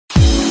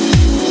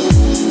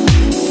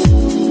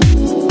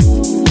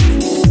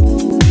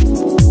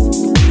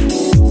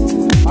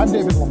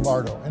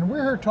Lombardo, and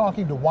we're here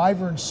talking to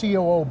Wyvern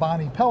COO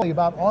Bonney Pelley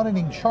about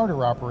auditing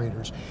charter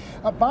operators.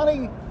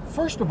 Bonney,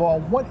 first of all,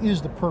 what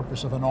is the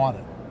purpose of an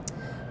audit?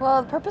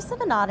 Well, the purpose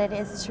of an audit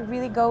is to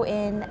really go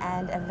in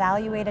and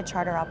evaluate a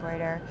charter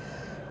operator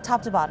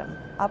top to bottom.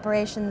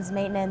 Operations,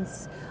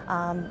 maintenance.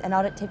 An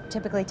audit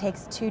typically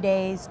takes 2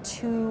 days.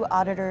 Two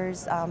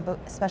auditors,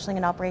 especially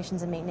in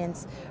operations and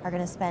maintenance, are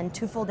going to spend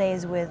 2 full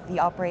days with the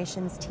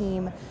operations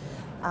team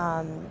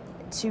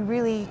to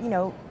really,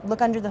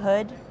 look under the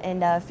hood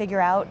and figure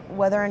out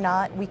whether or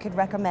not we could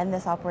recommend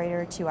this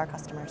operator to our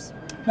customers.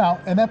 Now,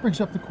 and that brings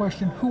up the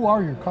question, who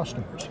are your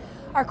customers?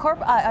 Our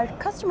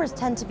customers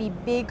tend to be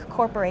big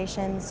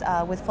corporations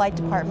with flight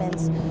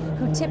departments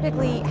who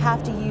typically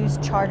have to use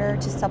charter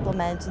to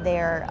supplement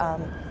their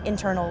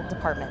internal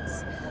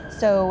departments.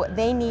 So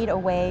they need a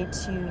way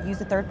to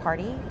use a third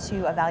party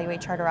to evaluate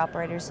charter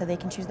operators so they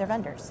can choose their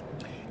vendors.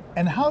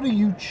 And how do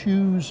you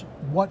choose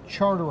what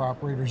charter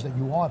operators that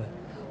you audit?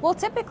 Well,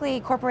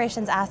 typically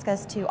corporations ask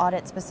us to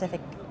audit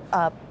specific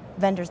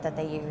vendors that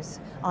they use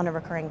on a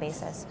recurring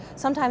basis.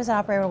 Sometimes an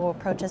operator will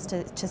approach us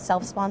to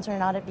self-sponsor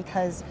an audit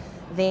because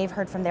they've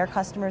heard from their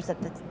customers that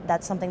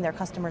that's something their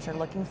customers are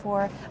looking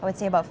for. I would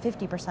say about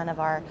 50%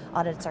 of our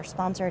audits are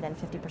sponsored and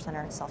 50%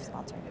 are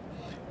self-sponsored.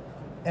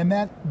 And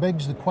that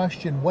begs the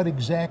question, what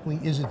exactly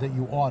is it that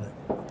you audit?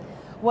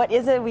 What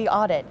is it we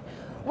audit?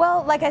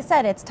 Well, like I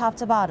said, it's top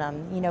to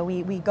bottom.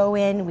 We go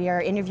in, we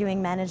are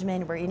interviewing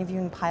management, we're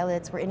interviewing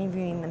pilots, we're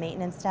interviewing the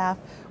maintenance staff,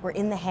 we're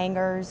in the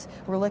hangars,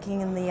 we're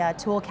looking in the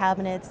tool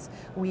cabinets,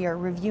 we are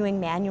reviewing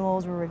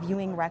manuals, we're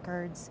reviewing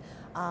records.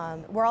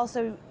 We're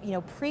also,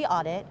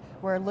 pre-audit,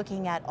 we're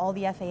looking at all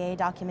the FAA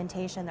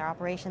documentation, their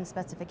operations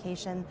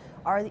specification.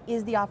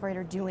 Is the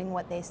operator doing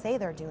what they say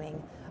they're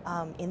doing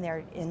in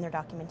their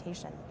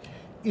documentation?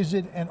 Is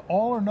it an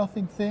all or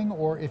nothing thing,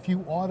 or if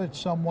you audit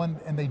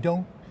someone and they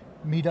don't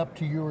meet up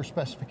to your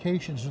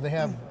specifications, do they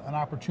have an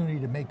opportunity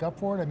to make up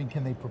for it? I mean,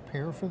 can they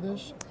prepare for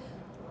this?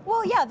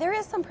 Well, yeah, there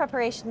is some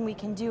preparation we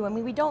can do. I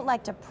mean, we don't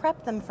like to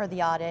prep them for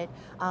the audit.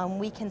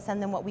 We can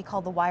send them what we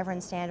call the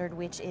Wyvern standard,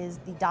 which is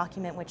the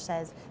document which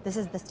says this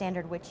is the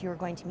standard which you're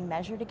going to be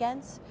measured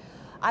against.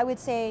 I would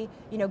say,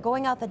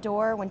 going out the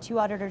door when 2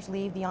 auditors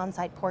leave the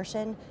on-site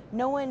portion,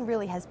 no one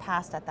really has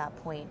passed at that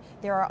point.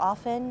 There are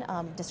often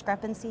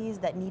discrepancies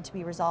that need to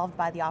be resolved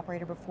by the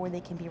operator before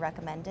they can be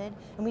recommended,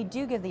 and we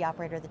do give the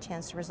operator the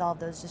chance to resolve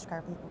those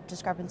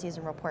discrepancies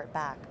and report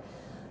back.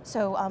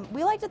 So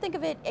we like to think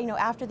of it,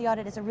 after the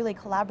audit, as a really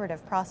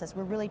collaborative process.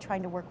 We're really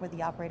trying to work with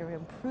the operator to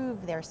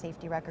improve their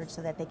safety records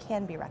so that they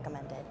can be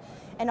recommended.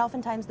 And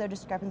oftentimes their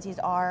discrepancies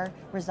are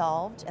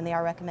resolved and they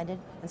are recommended,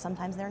 and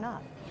sometimes they're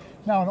not.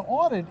 Now, an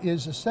audit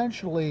is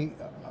essentially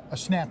a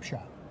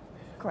snapshot.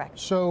 Correct.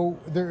 So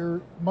there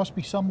must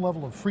be some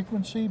level of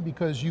frequency,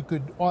 because you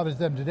could audit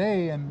them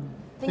today and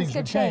things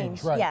could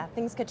change. Right. Yeah,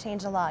 things could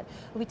change a lot.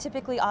 We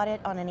typically audit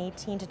on an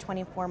 18 to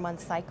 24 month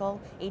cycle,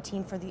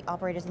 18 for the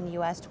operators in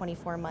the US,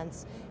 24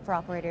 months for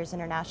operators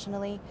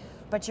internationally.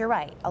 But you're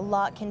right, a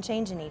lot can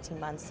change in 18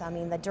 months. I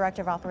mean, the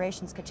director of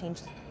operations could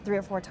change 3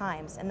 or 4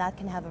 times, and that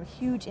can have a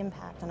huge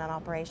impact on an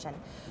operation.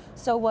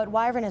 So what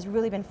Wyvern has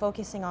really been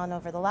focusing on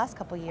over the last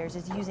couple of years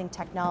is using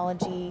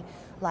technology,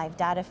 live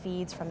data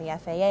feeds from the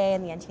FAA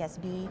and the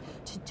NTSB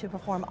to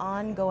perform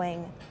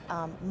ongoing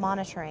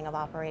monitoring of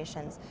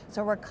operations.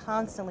 So we're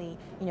constantly,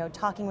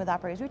 talking with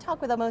operators. We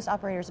talk with most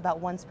operators about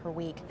once per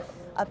week,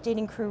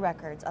 updating crew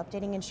records,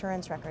 updating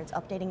insurance records,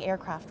 updating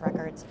aircraft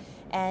records.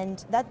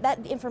 And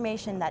that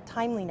information, that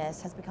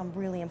timeliness, has become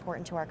really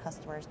important to our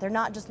customers. They're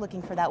not just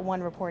looking for that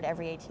one report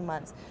every 18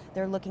 months.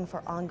 They're looking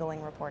for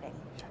ongoing reporting.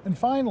 And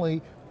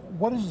finally,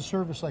 what does a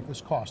service like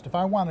this cost? If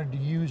I wanted to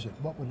use it,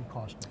 what would it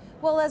cost me?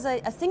 Well, as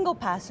a single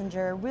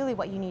passenger, really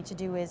what you need to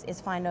do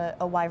is find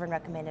a Wyvern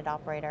recommended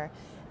operator.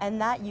 And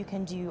that you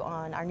can do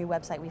on our new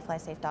website,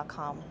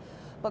 weflysafe.com.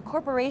 But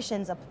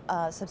corporations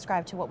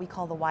subscribe to what we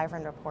call the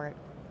Wyvern report.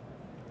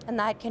 And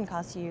that can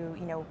cost you,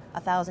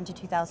 $1,000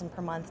 to $2,000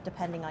 per month,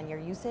 depending on your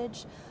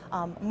usage.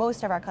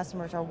 Most of our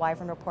customers are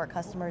Wyvern report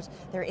customers.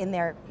 They're in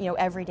there,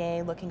 every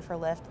day looking for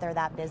lift. They're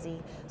that busy,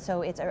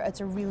 so it's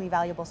a really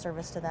valuable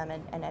service to them,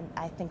 and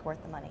I think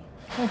worth the money.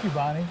 Thank you,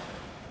 Bonney.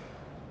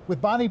 With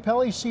Bonney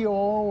Pelley,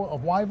 COO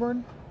of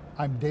Wyvern,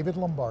 I'm David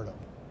Lombardo.